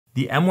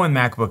The M1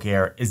 MacBook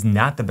Air is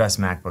not the best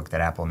MacBook that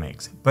Apple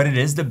makes, but it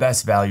is the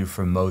best value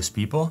for most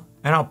people,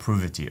 and I'll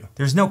prove it to you.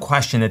 There's no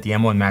question that the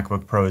M1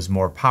 MacBook Pro is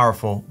more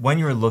powerful when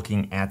you're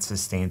looking at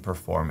sustained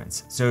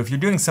performance. So if you're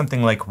doing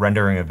something like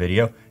rendering a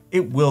video,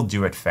 it will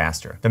do it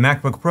faster. The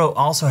MacBook Pro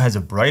also has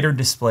a brighter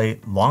display,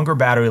 longer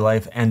battery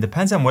life, and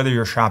depends on whether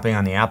you're shopping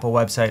on the Apple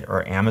website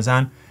or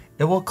Amazon,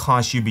 it will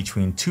cost you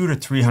between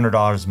 $200 to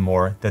 $300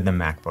 more than the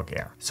MacBook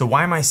Air. So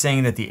why am I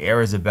saying that the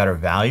Air is a better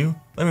value?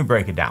 Let me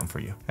break it down for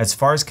you. As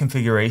far as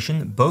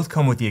configuration, both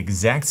come with the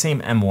exact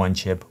same M1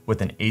 chip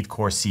with an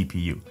 8-core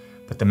CPU.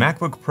 But the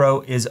MacBook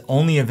Pro is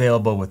only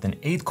available with an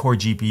 8-core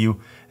GPU,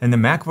 and the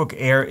MacBook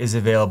Air is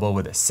available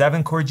with a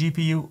 7-core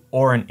GPU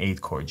or an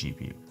 8-core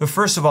GPU. But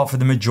first of all, for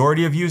the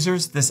majority of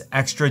users, this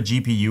extra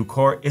GPU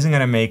core isn't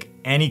gonna make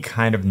any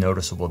kind of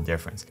noticeable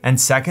difference.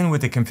 And second, with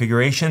the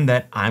configuration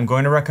that I'm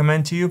going to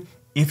recommend to you,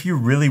 if you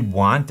really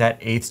want that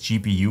 8th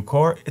GPU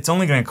core, it's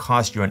only gonna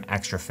cost you an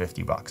extra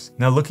 $50.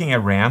 Now looking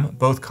at RAM,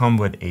 both come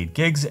with 8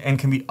 gigs and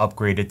can be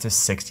upgraded to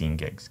 16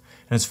 gigs.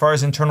 And as far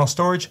as internal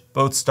storage,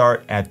 both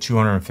start at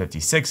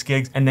 256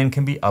 gigs and then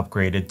can be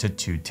upgraded to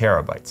 2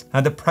 terabytes.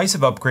 Now the price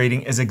of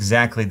upgrading is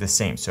exactly the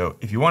same. So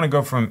if you wanna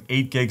go from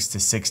 8 gigs to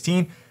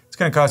 16, it's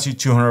gonna cost you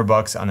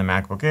 $200 on the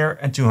MacBook Air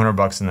and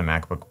 $200 on the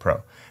MacBook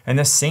Pro. And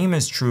the same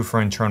is true for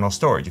internal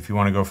storage. If you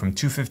wanna go from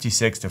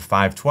 256 to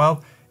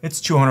 512, it's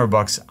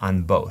 $200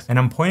 on both. And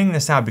I'm pointing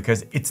this out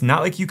because it's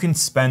not like you can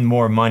spend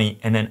more money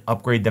and then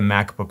upgrade the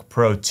MacBook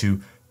Pro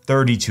to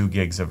 32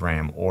 gigs of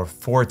RAM or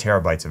 4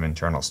 terabytes of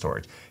internal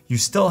storage. You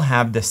still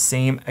have the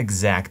same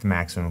exact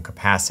maximum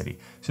capacity.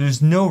 So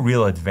there's no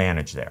real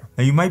advantage there.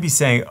 Now you might be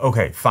saying,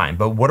 okay, fine,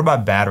 but what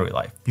about battery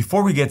life?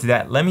 Before we get to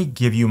that, let me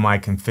give you my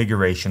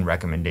configuration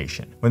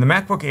recommendation. When the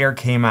MacBook Air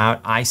came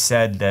out, I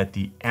said that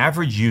the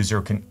average user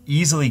can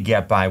easily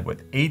get by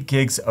with 8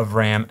 gigs of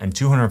RAM and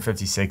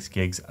 256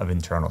 gigs of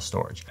internal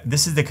storage.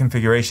 This is the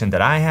configuration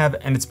that I have,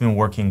 and it's been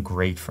working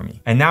great for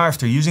me. And now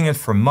after using it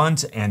for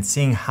months and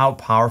seeing how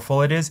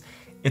powerful it is,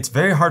 it's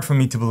very hard for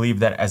me to believe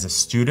that as a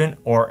student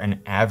or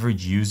an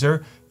average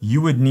user,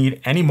 you would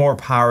need any more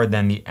power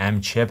than the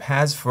M chip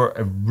has for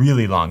a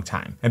really long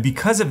time. And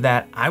because of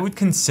that, I would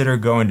consider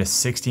going to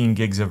 16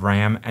 gigs of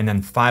RAM and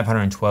then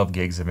 512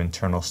 gigs of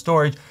internal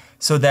storage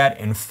so that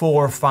in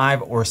 4,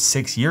 5, or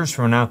 6 years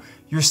from now,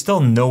 you're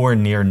still nowhere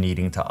near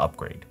needing to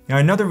upgrade. Now,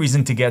 another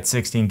reason to get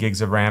 16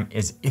 gigs of RAM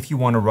is if you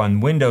want to run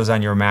Windows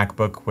on your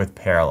MacBook with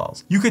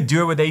Parallels. You could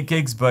do it with 8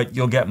 gigs, but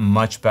you'll get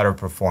much better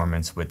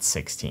performance with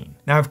 16.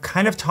 Now, I've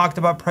kind of talked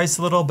about price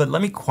a little, but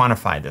let me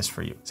quantify this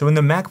for you. So when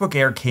the MacBook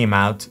Air came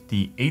out,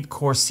 the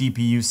 8-core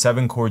CPU,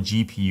 7-core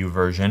GPU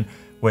version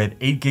with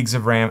 8 gigs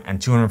of RAM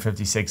and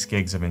 256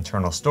 gigs of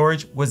internal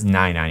storage was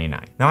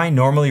 $999. Now I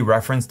normally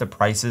reference the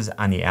prices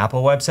on the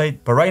Apple website,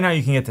 but right now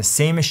you can get the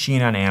same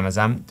machine on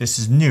Amazon. This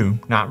is new,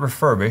 not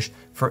refurbished,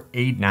 for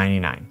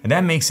 $899. And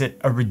that makes it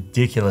a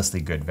ridiculously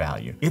good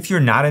value. If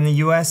you're not in the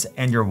US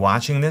and you're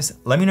watching this,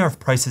 let me know if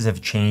prices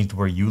have changed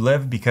where you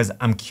live because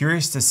I'm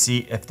curious to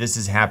see if this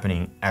is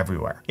happening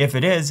everywhere. If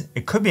it is,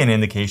 it could be an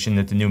indication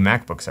that the new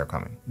MacBooks are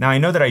coming. Now I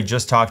know that I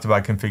just talked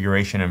about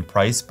configuration and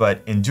price,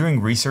 but in doing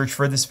research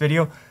for this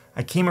video,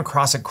 I came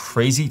across a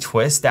crazy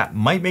twist that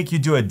might make you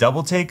do a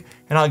double take,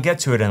 and I'll get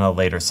to it in a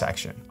later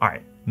section. All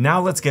right, now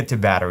let's get to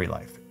battery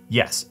life.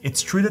 Yes,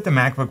 it's true that the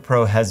MacBook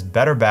Pro has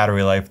better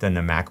battery life than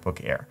the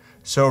MacBook Air.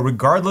 So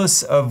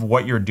regardless of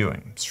what you're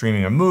doing,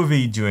 streaming a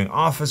movie, doing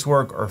office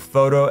work, or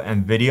photo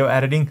and video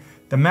editing,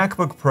 the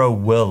MacBook Pro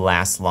will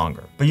last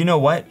longer. But you know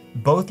what?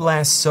 Both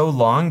last so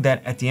long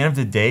that at the end of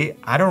the day,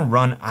 I don't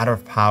run out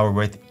of power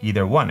with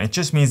either one. It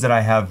just means that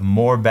I have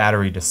more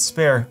battery to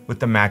spare with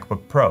the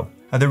MacBook Pro.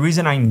 Now, the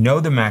reason I know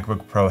the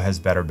MacBook Pro has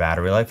better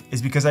battery life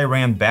is because I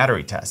ran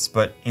battery tests,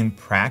 but in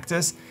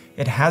practice,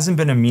 it hasn't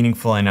been a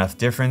meaningful enough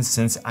difference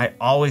since I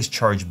always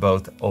charge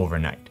both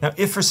overnight. Now,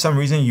 if for some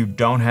reason you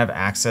don't have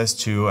access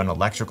to an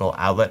electrical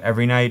outlet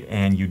every night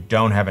and you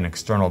don't have an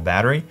external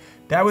battery,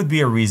 that would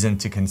be a reason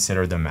to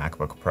consider the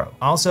MacBook Pro.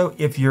 Also,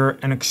 if you're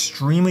an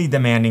extremely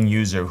demanding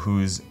user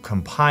who's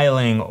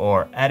compiling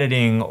or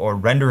editing or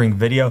rendering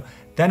video,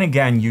 then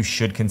again, you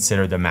should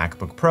consider the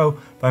MacBook Pro,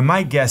 but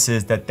my guess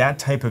is that that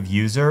type of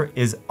user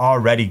is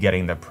already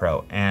getting the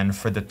Pro, and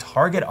for the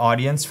target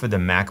audience for the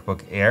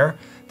MacBook Air,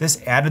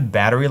 this added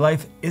battery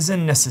life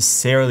isn't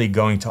necessarily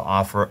going to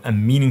offer a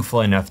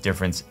meaningful enough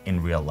difference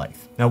in real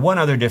life. Now, one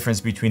other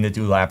difference between the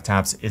two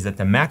laptops is that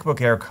the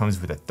MacBook Air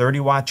comes with a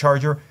 30-watt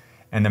charger,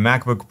 and the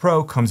MacBook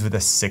Pro comes with a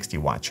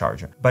 60-watt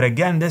charger. But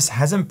again, this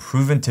hasn't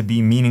proven to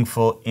be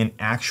meaningful in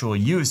actual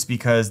use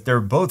because they're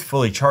both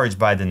fully charged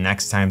by the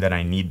next time that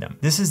I need them.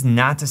 This is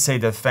not to say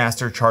that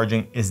faster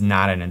charging is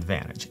not an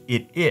advantage.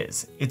 It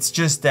is. It's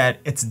just that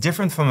it's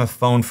different from a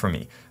phone for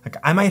me. Like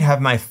I might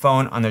have my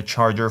phone on the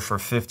charger for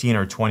 15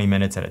 or 20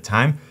 minutes at a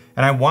time,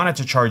 and I want it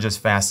to charge as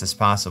fast as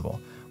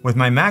possible. With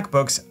my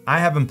MacBooks, I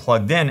have them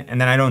plugged in and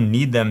then I don't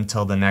need them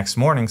till the next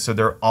morning, so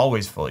they're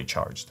always fully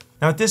charged.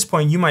 Now at this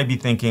point, you might be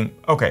thinking,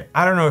 okay,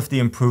 I don't know if the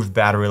improved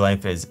battery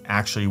life is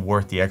actually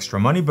worth the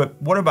extra money,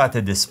 but what about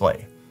the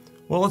display?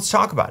 Well, let's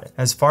talk about it.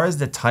 As far as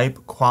the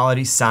type,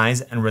 quality, size,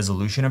 and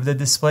resolution of the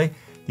display,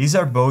 these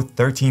are both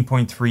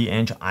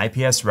 13.3-inch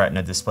IPS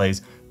Retina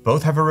displays.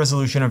 Both have a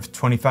resolution of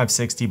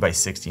 2560 by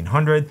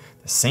 1600,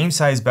 the same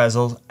size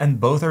bezels, and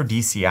both are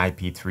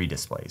DCI-P3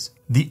 displays.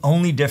 The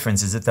only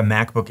difference is that the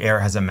MacBook Air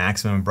has a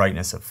maximum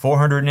brightness of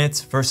 400 nits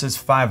versus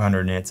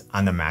 500 nits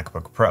on the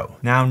MacBook Pro.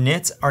 Now,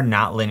 nits are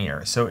not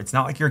linear, so it's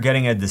not like you're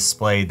getting a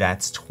display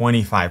that's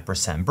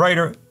 25%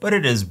 brighter, but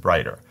it is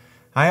brighter.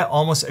 I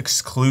almost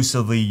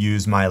exclusively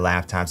use my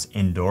laptops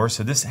indoors,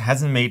 so this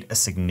hasn't made a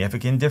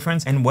significant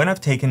difference. And when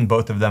I've taken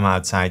both of them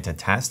outside to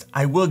test,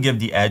 I will give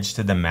the edge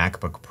to the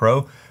MacBook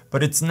Pro,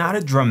 but it's not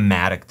a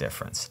dramatic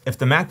difference. If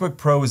the MacBook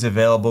Pro was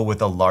available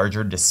with a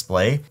larger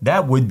display,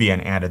 that would be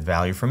an added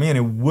value for me and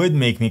it would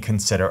make me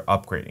consider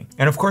upgrading.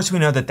 And of course we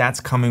know that that's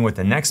coming with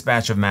the next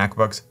batch of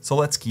MacBooks, so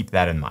let's keep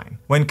that in mind.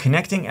 When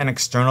connecting an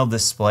external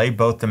display,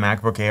 both the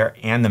MacBook Air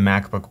and the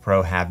MacBook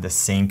Pro have the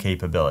same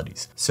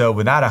capabilities. So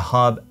without a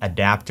hub,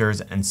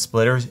 adapters, and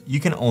splitters,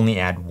 you can only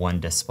add one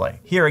display.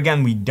 Here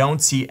again, we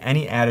don't see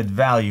any added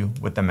value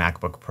with the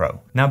MacBook Pro.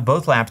 Now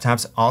both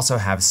laptops also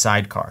have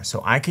sidecar,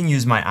 so I can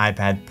use my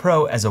iPad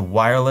Pro as a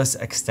wireless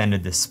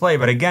extended display,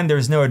 but again,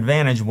 there's no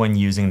advantage when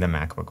using the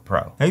MacBook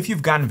Pro. Now, if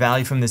you've gotten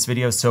value from this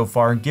video so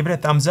far, give it a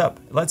thumbs up.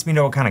 It lets me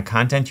know what kind of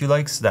content you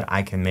like so that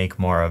I can make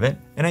more of it.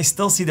 And I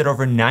still see that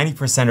over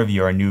 90% of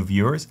you are new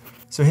viewers,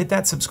 so hit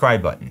that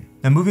subscribe button.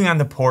 Now moving on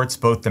to ports,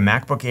 both the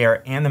MacBook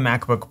Air and the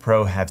MacBook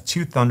Pro have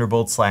two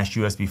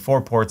Thunderbolt/USB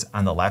 4 ports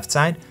on the left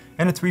side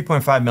and a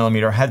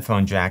 3.5mm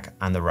headphone jack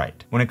on the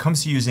right. When it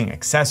comes to using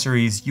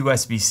accessories,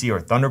 USB-C or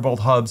Thunderbolt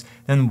hubs,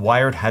 then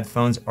wired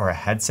headphones or a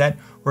headset,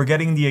 we're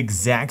getting the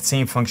exact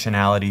same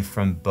functionality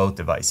from both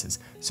devices.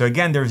 So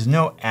again, there's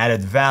no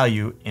added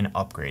value in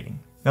upgrading.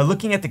 Now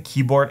looking at the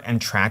keyboard and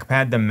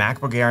trackpad, the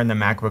MacBook Air and the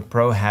MacBook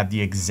Pro have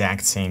the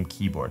exact same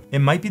keyboard. It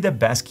might be the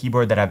best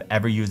keyboard that I've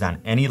ever used on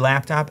any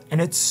laptop,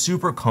 and it's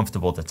super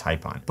comfortable to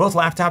type on. Both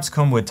laptops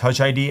come with Touch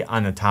ID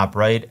on the top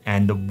right,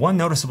 and the one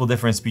noticeable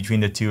difference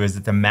between the two is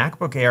that the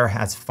MacBook Air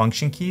has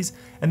function keys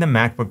and the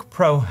MacBook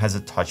Pro has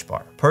a touch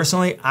bar.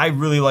 Personally, I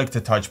really like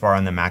the touch bar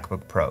on the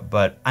MacBook Pro,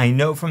 but I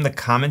know from the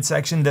comment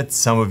section that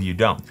some of you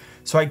don't.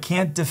 So I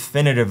can't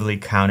definitively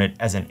count it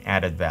as an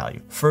added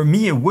value. For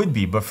me, it would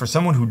be, but for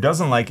someone who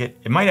doesn't like it,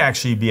 it might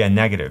actually be a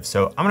negative.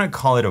 So I'm gonna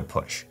call it a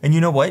push. And you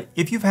know what?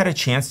 If you've had a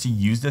chance to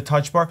use the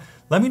touch bar,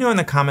 let me know in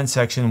the comment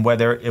section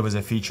whether it was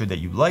a feature that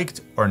you liked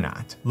or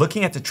not.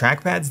 Looking at the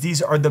trackpads,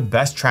 these are the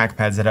best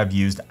trackpads that I've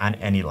used on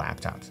any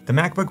laptops. The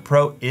MacBook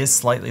Pro is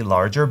slightly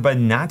larger, but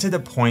not to the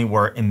point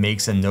where it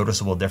makes a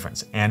noticeable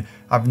difference. And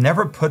I've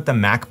never put the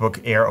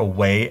MacBook Air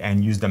away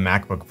and used the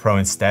MacBook Pro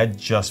instead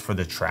just for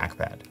the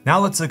trackpad. Now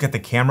let's look at the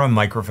camera,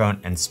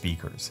 microphone, and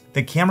speakers.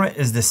 The camera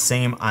is the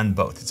same on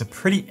both. It's a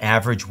pretty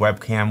average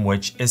webcam,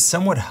 which is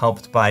somewhat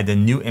helped by the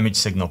new image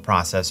signal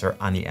processor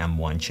on the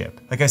M1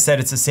 chip. Like I said,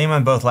 it's the same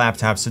on both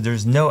laptops, so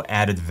there's no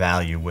added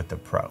value with the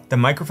Pro. The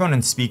microphone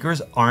and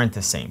speakers aren't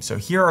the same. So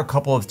here are a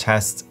couple of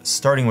tests,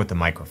 starting with the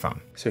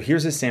microphone. So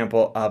here's a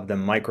sample of the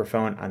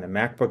microphone on the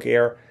MacBook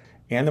Air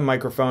and the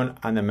microphone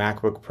on the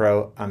MacBook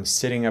Pro. I'm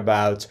sitting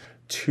about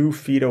 2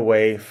 feet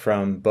away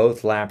from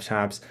both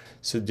laptops,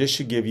 so this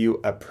should give you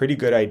a pretty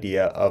good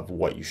idea of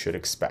what you should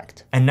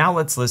expect. And now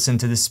let's listen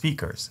to the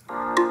speakers.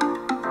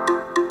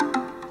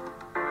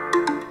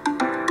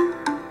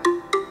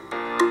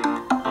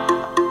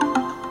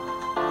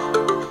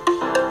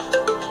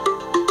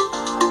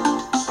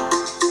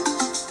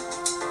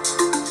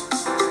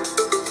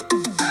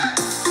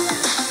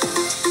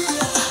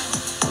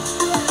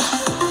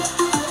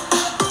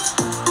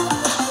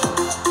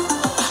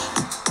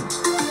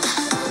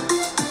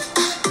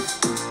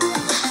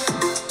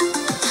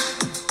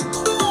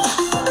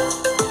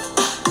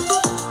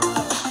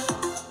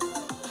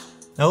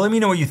 Now let me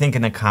know what you think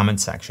in the comment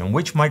section.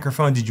 Which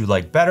microphone did you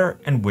like better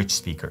and which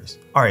speakers?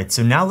 All right,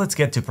 so now let's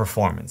get to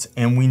performance.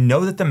 And we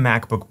know that the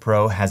MacBook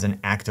Pro has an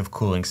active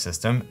cooling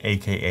system,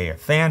 aka a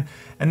fan,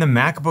 and the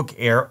MacBook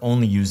Air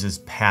only uses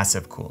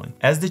passive cooling.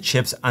 As the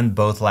chips on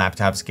both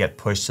laptops get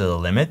pushed to the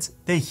limits,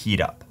 they heat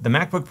up. The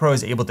MacBook Pro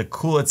is able to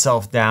cool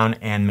itself down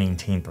and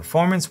maintain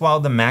performance, while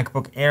the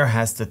MacBook Air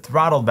has to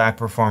throttle back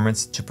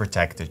performance to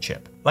protect the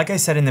chip. Like I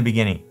said in the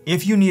beginning,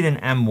 if you need an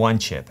M1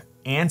 chip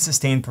and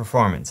sustained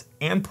performance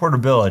and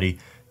portability,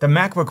 the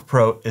MacBook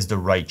Pro is the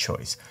right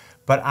choice.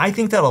 But I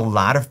think that a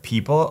lot of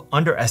people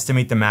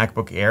underestimate the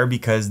MacBook Air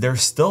because they're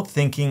still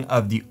thinking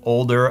of the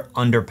older,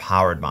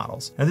 underpowered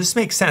models. Now this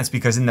makes sense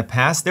because in the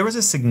past, there was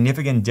a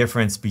significant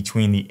difference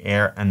between the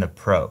Air and the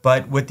Pro.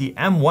 But with the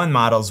M1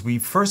 models, we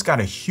first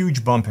got a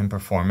huge bump in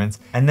performance,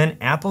 and then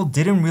Apple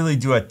didn't really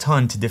do a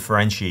ton to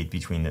differentiate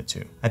between the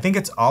two. I think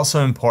it's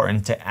also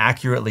important to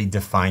accurately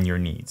define your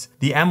needs.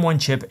 The M1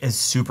 chip is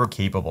super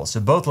capable, so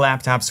both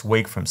laptops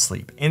wake from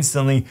sleep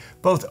instantly,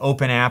 both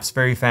open apps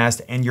very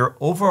fast, and your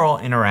overall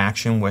interaction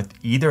with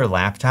either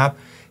laptop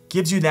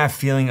gives you that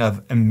feeling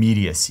of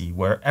immediacy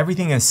where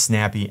everything is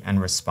snappy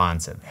and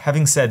responsive.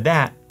 Having said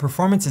that,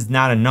 performance is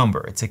not a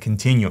number, it's a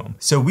continuum.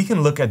 So we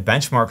can look at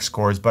benchmark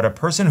scores, but a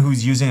person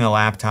who's using a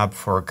laptop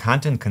for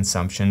content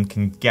consumption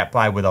can get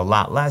by with a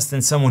lot less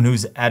than someone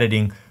who's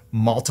editing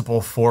multiple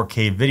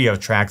 4K video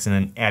tracks and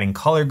then adding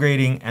color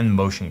grading and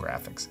motion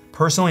graphics.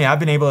 Personally, I've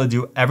been able to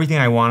do everything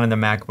I want on the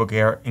MacBook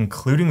Air,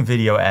 including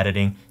video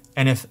editing,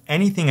 and if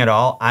anything at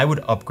all, I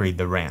would upgrade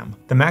the RAM.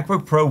 The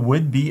MacBook Pro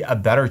would be a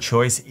better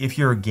choice if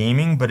you're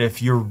gaming, but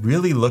if you're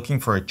really looking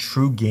for a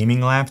true gaming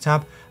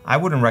laptop, I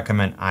wouldn't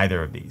recommend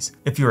either of these.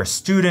 If you're a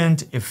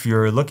student, if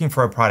you're looking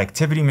for a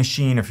productivity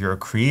machine, if you're a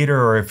creator,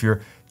 or if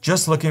you're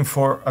just looking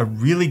for a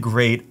really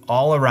great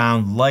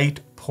all-around light,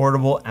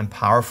 portable, and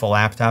powerful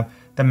laptop,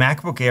 the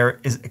MacBook Air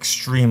is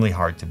extremely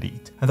hard to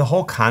beat. Now, the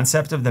whole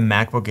concept of the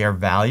MacBook Air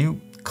value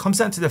comes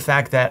down to the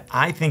fact that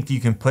I think you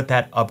can put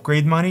that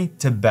upgrade money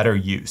to better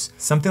use.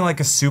 Something like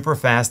a super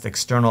fast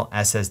external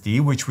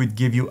SSD, which would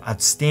give you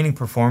outstanding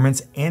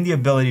performance and the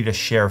ability to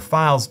share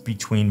files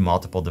between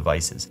multiple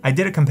devices. I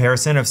did a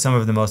comparison of some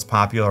of the most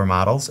popular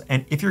models,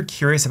 and if you're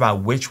curious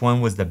about which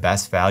one was the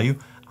best value,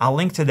 I'll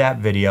link to that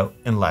video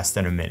in less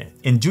than a minute.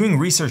 In doing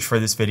research for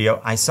this video,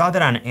 I saw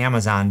that on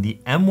Amazon, the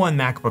M1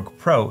 MacBook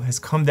Pro has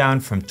come down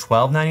from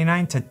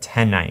 $1299 to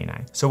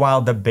 $1099. So while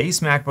the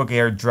base MacBook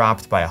Air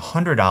dropped by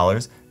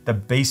 $100, the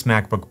base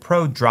MacBook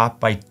Pro dropped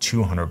by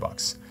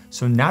 $200.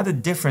 So now the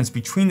difference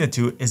between the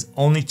two is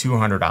only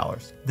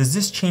 $200. Does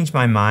this change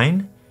my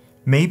mind?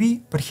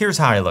 Maybe, but here's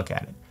how I look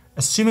at it.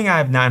 Assuming I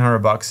have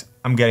 $900,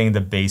 I'm getting the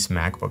base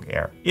MacBook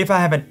Air. If I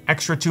have an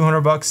extra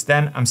 $200,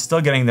 then I'm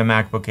still getting the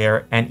MacBook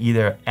Air and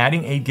either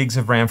adding 8 gigs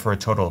of RAM for a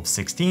total of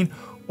 16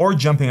 or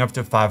jumping up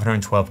to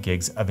 512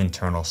 gigs of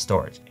internal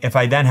storage. If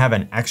I then have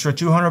an extra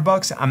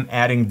 $200, I'm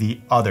adding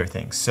the other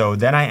things. So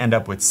then I end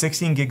up with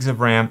 16 gigs of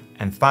RAM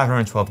and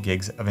 512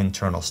 gigs of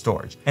internal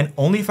storage. And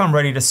only if I'm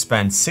ready to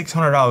spend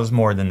 $600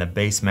 more than the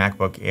base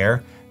MacBook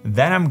Air,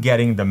 then I'm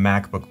getting the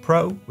MacBook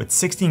Pro with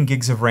 16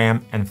 gigs of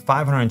RAM and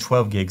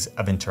 512 gigs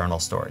of internal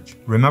storage.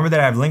 Remember that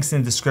I have links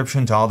in the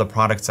description to all the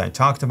products I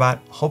talked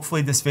about.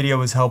 Hopefully this video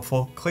was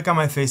helpful. Click on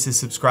my face to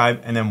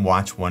subscribe and then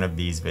watch one of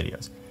these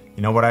videos.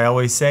 You know what I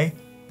always say?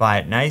 Buy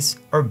it nice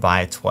or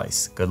buy it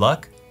twice. Good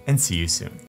luck and see you soon.